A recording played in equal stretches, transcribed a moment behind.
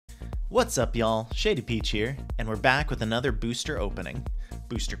What's up, y'all? Shadypeach here, and we're back with another booster opening,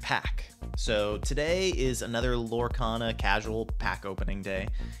 booster pack. So today is another Lorcana casual pack opening day,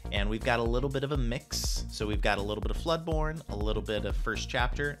 and we've got a little bit of a mix. So we've got a little bit of Floodborn, a little bit of first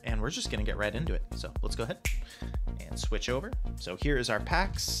chapter, and we're just gonna get right into it. So let's go ahead and switch over. So here is our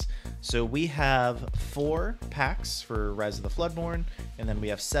packs. So we have 4 packs for Rise of the Floodborn, and then we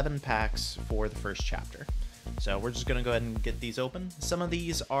have 7 packs for the first chapter. So we're just gonna go ahead and get these open. Some of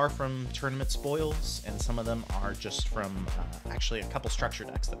these are from tournament spoils, and some of them are just from actually a couple structure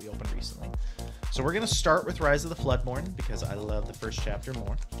decks that we opened recently. So we're gonna start with Rise of the Floodborn because I love the first chapter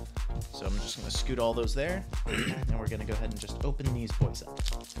more. So I'm just gonna scoot all those there, and we're gonna go ahead and just open these boys up.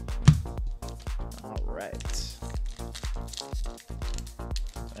 All right.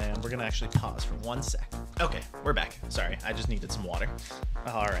 And we're gonna actually pause for 1 sec. Okay, we're back. Sorry, I just needed some water.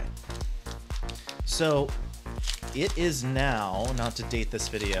 All right. So it is now, not to date this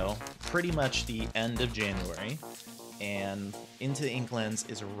video, pretty much the end of January, and Into the Inklands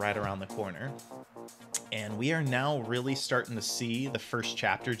is right around the corner. And we are now really starting to see the first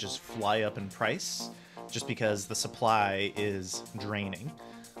chapter just fly up in price, just because the supply is draining.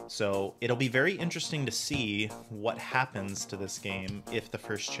 So it'll be very interesting to see what happens to this game if the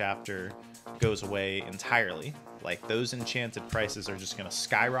first chapter goes away entirely. Like, those enchanted prices are just going to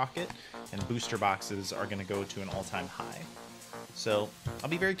skyrocket, and booster boxes are going to go to an all-time high. So I'll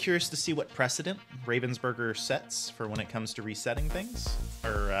be very curious to see what precedent Ravensburger sets for when it comes to resetting things,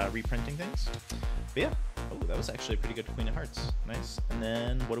 or reprinting things. But yeah, oh, that was actually a pretty good Queen of Hearts. Nice. And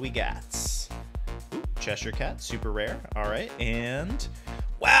then what do we got? Ooh, Cheshire Cat, super rare. All right, and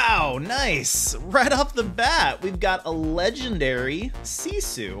wow, nice! Right off the bat, we've got a legendary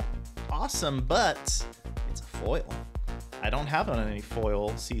Sisu. Awesome, but it's a foil. I don't have any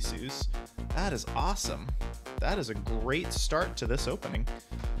foil Sisus. That is awesome. That is a great start to this opening.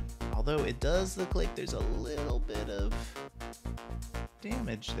 Although it does look like there's a little bit of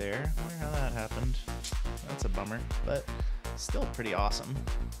damage there. I wonder how that happened. That's a bummer, but still pretty awesome.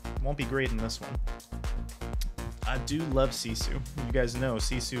 Won't be great in this one. I do love Sisu. You guys know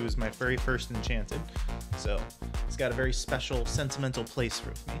Sisu is my very first Enchanted, so it's got a very special, sentimental place for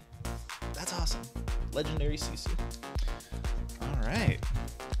me. That's awesome. Legendary Sisu. All right.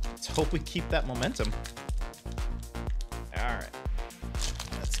 Let's hope we keep that momentum. All right.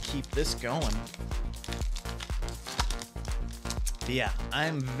 Let's keep this going. But yeah,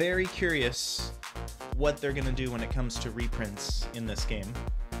 I'm very curious what they're going to do when it comes to reprints in this game.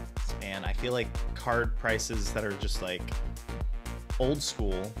 And I feel like card prices that are just like old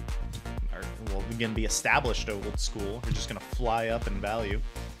school, are, well, going to be established old school, are just going to fly up in value.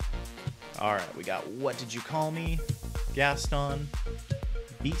 All right, we got What Did You Call Me? Gaston,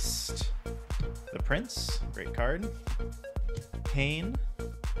 Beast, the Prince, great card, Pain,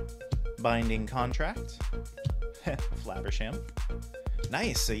 Binding Contract, Flabbersham,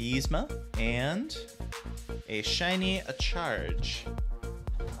 nice, a Yzma, and a shiny a Charge.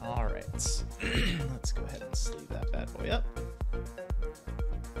 All right, let's go ahead and sleeve that bad boy up.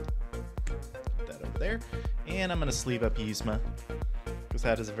 Put that over there, and I'm gonna sleeve up Yzma, because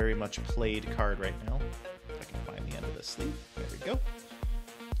that is a very much played card right now. If I can find the end of this sleeve. There we go.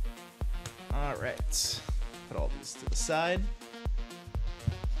 All right. Put all these to the side.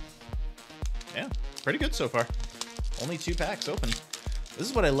 Yeah, pretty good so far. Only 2 packs open. This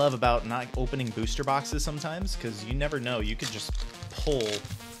is what I love about not opening booster boxes sometimes, because you never know. You could just pull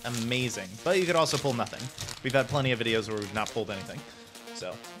amazing, but you could also pull nothing. We've had plenty of videos where we've not pulled anything.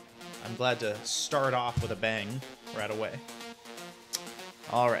 So I'm glad to start off with a bang right away.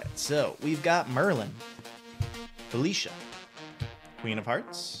 All right, so we've got Merlin, Felicia, Queen of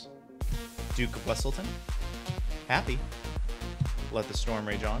Hearts, Duke of Wesselton, Happy, Let the Storm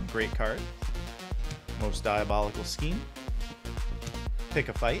Rage On, great card, Most Diabolical Scheme, Pick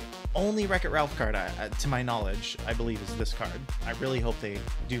a Fight. Only Wreck-It Ralph card, to my knowledge, I believe is this card. I really hope they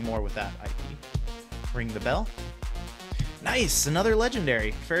do more with that IP. Ring the Bell. Nice, another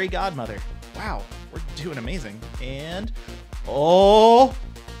legendary, Fairy Godmother. Wow, we're doing amazing. And oh,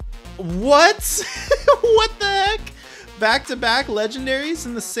 what? What the heck? Back-to-back legendaries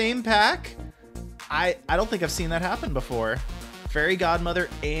in the same pack? I don't think I've seen that happen before. Fairy Godmother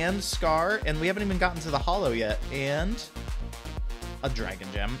and Scar, and we haven't even gotten to the holo yet. And a Dragon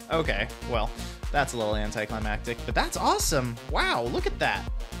Gem. Okay, well, that's a little anticlimactic, but that's awesome. Wow, look at that.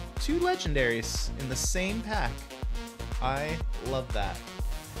 2 legendaries in the same pack. I love that.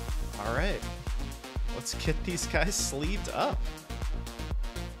 All right. Let's get these guys sleeved up.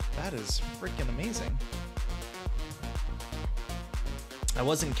 That is freaking amazing. I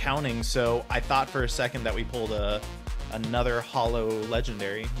wasn't counting, so I thought for a second that we pulled a another hollow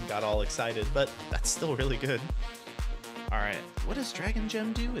legendary. Got all excited, but that's still really good. Alright, what does Dragon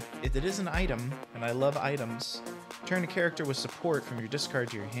Gem do? It is an item, and I love items. Turn a character with support from your discard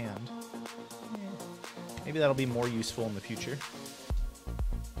to your hand. Maybe that'll be more useful in the future.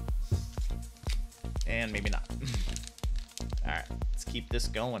 And maybe not. Alright, let's keep this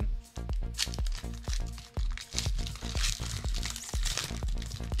going.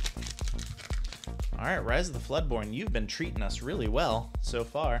 Alright, Rise of the Floodborn, you've been treating us really well so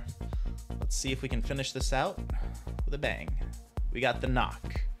far. Let's see if we can finish this out with a bang. We got the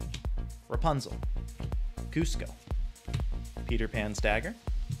Knock, Rapunzel, Cusco, Peter Pan's Dagger,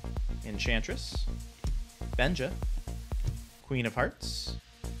 Enchantress, Benja, Queen of Hearts,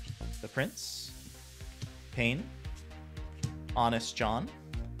 the Prince, Pain, Honest John,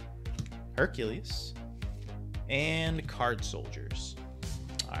 Hercules, and Card Soldiers.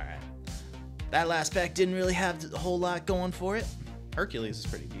 Alright. That last pack didn't really have a whole lot going for it. Hercules is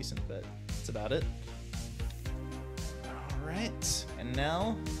pretty decent, but that's about it. Alright. And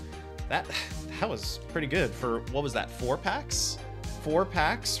now, that was pretty good for, what was that, 4 packs? 4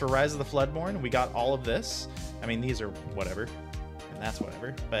 packs for Rise of the Floodborn. We got all of this. I mean, these are whatever, and that's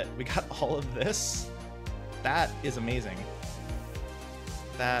whatever, but we got all of this. That is amazing.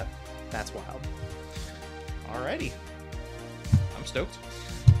 That's wild. Alrighty. I'm stoked.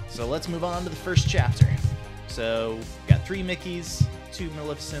 So let's move on to the first chapter. So we got 3 Mickeys, 2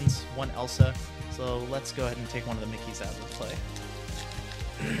 Maleficents, 1 Elsa. So let's go ahead and take one of the Mickeys out of the play.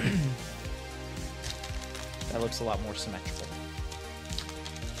 That looks a lot more symmetrical.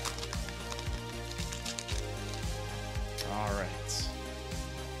 Alright.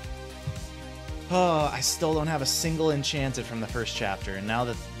 Oh, I still don't have a single Enchanted from the first chapter, and now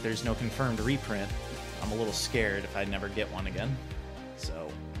that there's no confirmed reprint, I'm a little scared if I never get one again. So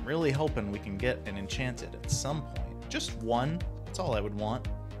I'm really hoping we can get an Enchanted at some point. Just one, that's all I would want.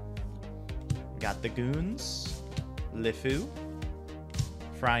 We got the Goons, Lifu,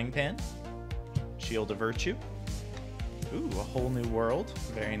 Frying Pan, Shield of Virtue. Ooh, a whole new world.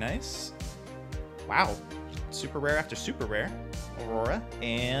 Very nice. Wow. Super rare after super rare. Aurora.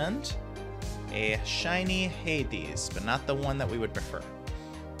 And a shiny Hades, but not the one that we would prefer.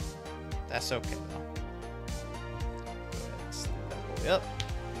 That's okay, though. Go ahead and sleeve that boy up.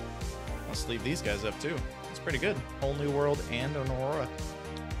 I'll sleeve these guys up, too. It's pretty good. Whole new world and an Aurora.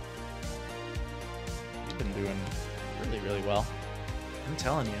 You've been doing really, really well. I'm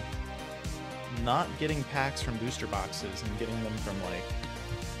telling you. Not getting packs from booster boxes and getting them from, like,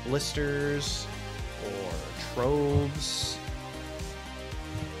 blisters or troves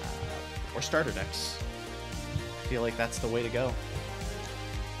or starter decks. I feel like that's the way to go.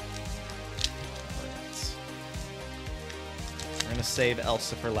 Alright. We're going to save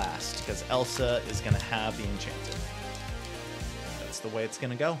Elsa for last, because Elsa is going to have the Enchanted. That's the way it's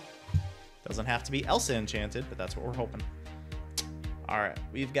going to go. Doesn't have to be Elsa Enchanted, but that's what we're hoping. Alright,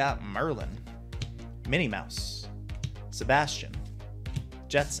 we've got Merlin, Minnie Mouse, Sebastian,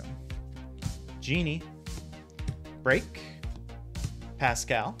 Jetson, Genie, Break,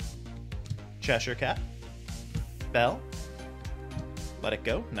 Pascal, Cheshire Cat, Belle, Let It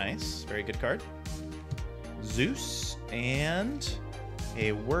Go, nice, very good card, Zeus, and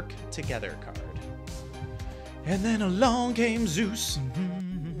a Work Together card. And then along came Zeus.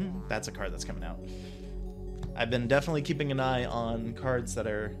 That's a card that's coming out. I've been definitely keeping an eye on cards that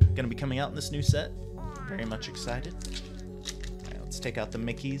are going to be coming out in this new set. Very much excited. All right, let's take out the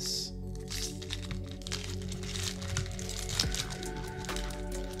Mickeys.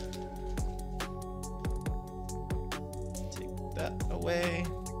 Take that away.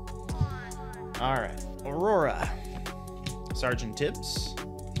 All right, Aurora, Sergeant Tibbs,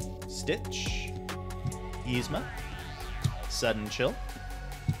 Stitch, Yzma, Sudden Chill,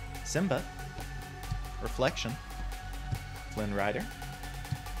 Simba, Reflection, Flynn Rider,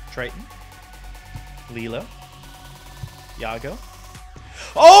 Triton, Lilo, Yago.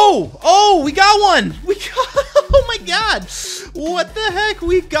 Oh, we got one! Oh my god! What the heck?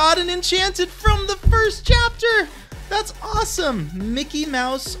 We got an Enchanted from the first chapter! That's awesome! Mickey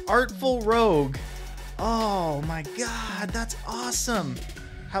Mouse Artful Rogue. Oh my god, that's awesome!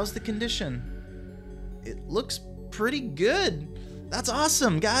 How's the condition? It looks pretty good. That's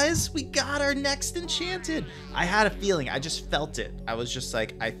awesome, guys. We got our next Enchanted. I had a feeling. I just felt it. I was just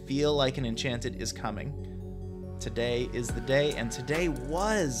like, I feel like an Enchanted is coming. Today is the day, and today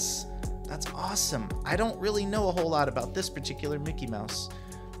was. That's awesome. I don't really know a whole lot about this particular Mickey Mouse.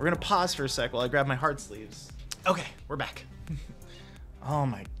 We're going to pause for a sec while I grab my heart sleeves. Okay, we're back. Oh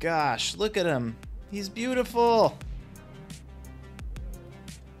my gosh, look at him. He's beautiful.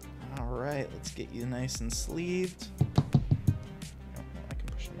 All right, let's get you nice and sleeved.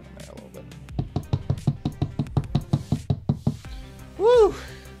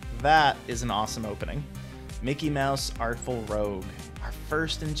 that is an awesome opening. Mickey Mouse Artful Rogue, our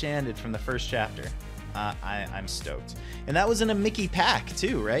first Enchanted from the first chapter. I'm stoked. And that was in a Mickey pack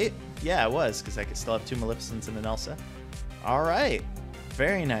too, right? Yeah, it was, because I could still have 2 Maleficents and an Elsa. All right,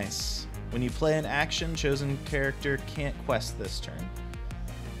 very nice. When you play an action, chosen character can't quest this turn.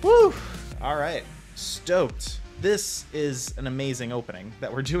 Woo! All right, stoked. This is an amazing opening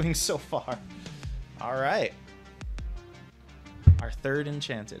that we're doing so far. All right. Our third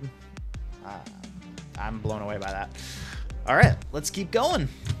Enchanted. I'm blown away by that. All right, let's keep going.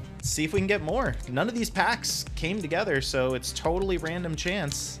 Let's see if we can get more. None of these packs came together, so it's totally random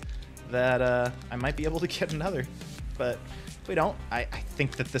chance that I might be able to get another. But if we don't, I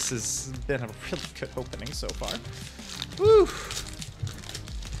think that this has been a really good opening so far. Woo!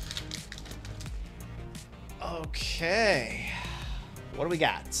 Okay. What do we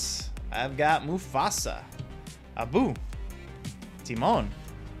got? I've got Mufasa, Abu, Timon,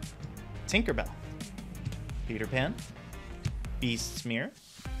 Tinkerbell, Peter Pan, Beast's Mirror,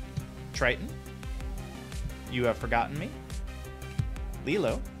 Triton, You Have Forgotten Me,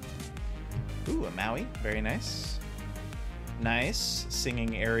 Lilo, ooh, a Maui, very nice, nice,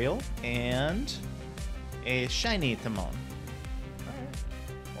 Singing Ariel, and a shiny Timon. Alright,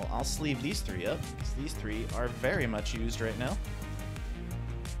 well, I'll sleeve these 3 up, because these 3 are very much used right now.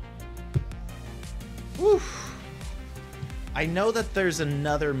 Woo! I know that there's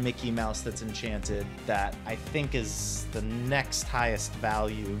another Mickey Mouse that's enchanted that I think is the next highest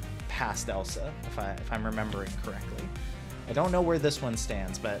value past Elsa, if I'm remembering correctly. I don't know where this one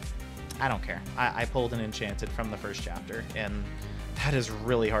stands, but I don't care. I pulled an enchanted from the first chapter, and that is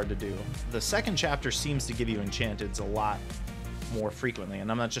really hard to do. The second chapter seems to give you enchanteds a lot more frequently,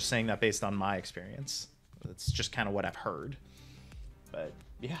 and I'm not just saying that based on my experience. It's just kind of what I've heard. But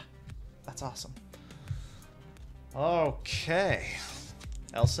yeah, that's awesome. Okay.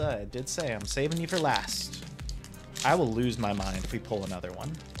 Elsa, I did say I'm saving you for last. I will lose my mind if we pull another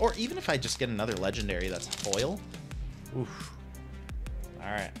one. Or even if I just get another legendary that's a foil. Oof.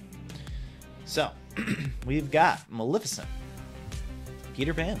 Alright. So, we've got Maleficent,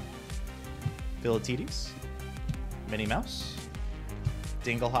 Peter Pan, Philatides, Minnie Mouse,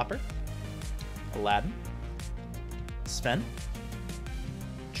 Dinglehopper, Aladdin, Sven,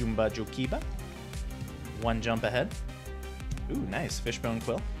 Jumba Jokiba, One Jump Ahead. Ooh, nice. Fishbone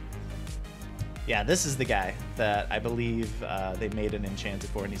Quill. Yeah, this is the guy that I believe they made an enchanted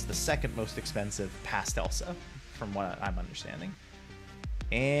for, and he's the second most expensive past Elsa, from what I'm understanding.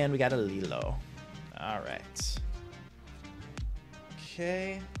 And we got a Lilo. All right.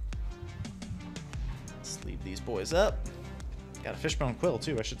 Okay. Let's sleeve these boys up. Got a Fishbone Quill,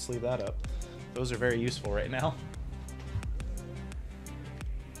 too. I should sleeve that up. Those are very useful right now.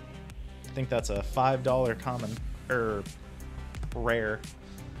 I think that's a $5 common, or rare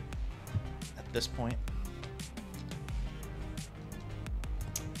at this point.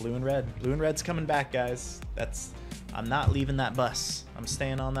 Blue and red. Blue and red's coming back, guys. I'm not leaving that bus. I'm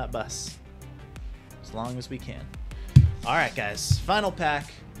staying on that bus as long as we can. All right, guys, final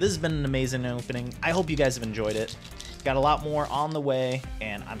pack. This has been an amazing opening. I hope you guys have enjoyed it. Got a lot more on the way,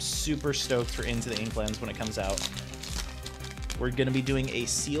 and I'm super stoked for Into the Inklands when it comes out. We're going to be doing a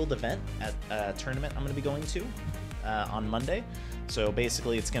sealed event at a tournament I'm going to be going to on Monday. So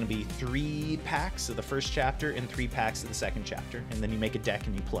basically it's going to be 3 packs of the first chapter and 3 packs of the second chapter. And then you make a deck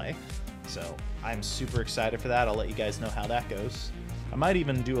and you play. So I'm super excited for that. I'll let you guys know how that goes. I might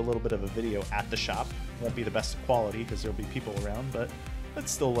even do a little bit of a video at the shop. Won't be the best quality because there'll be people around, but I'd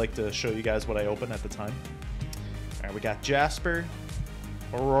still like to show you guys what I open at the time. All right, we got Jasper,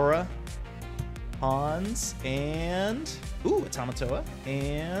 Aurora, Hans, and ooh, a Tamatoa,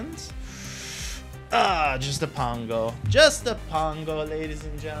 and just a Pongo. Just a Pongo, ladies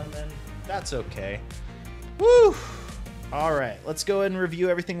and gentlemen. That's okay. Woo! All right, let's go ahead and review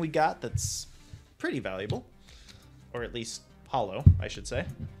everything we got that's pretty valuable, or at least hollow, I should say.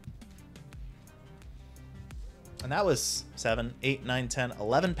 And that was 7, 8, 9, 10,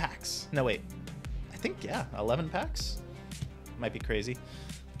 11 packs. No, wait. I think, yeah, 11 packs. Might be crazy.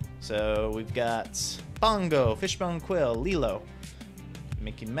 So we've got Bongo, Fishbone Quill, Lilo,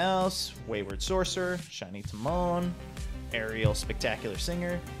 Mickey Mouse, Wayward Sorcerer, Shiny Timon, Ariel, Spectacular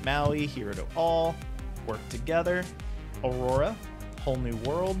Singer, Maui, Hero to All, Work Together, Aurora, Whole New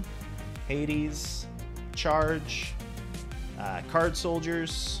World, Hades, Charge, Card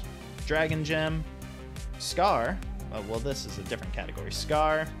Soldiers, Dragon Gem, Scar, well this is a different category,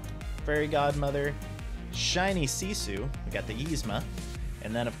 Scar, Fairy Godmother, Shiny Sisu, we got the Yzma,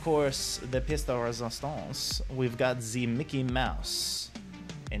 and then of course the pièce de résistance, we've got the Mickey Mouse,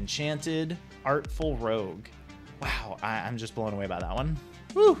 Enchanted, Artful Rogue. Wow, I'm just blown away by that one.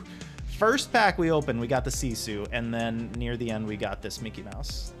 Woo! First pack we opened, we got the Sisu, and then near the end we got this Mickey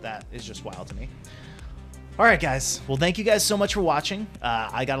Mouse. That is just wild to me. All right, guys. Well, thank you guys so much for watching.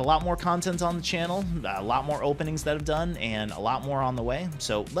 I got a lot more content on the channel, a lot more openings that I've done, and a lot more on the way.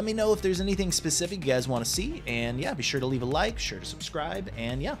 So let me know if there's anything specific you guys want to see. And yeah, be sure to leave a like, sure to subscribe.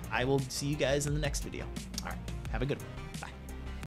 And yeah, I will see you guys in the next video. All right, have a good one.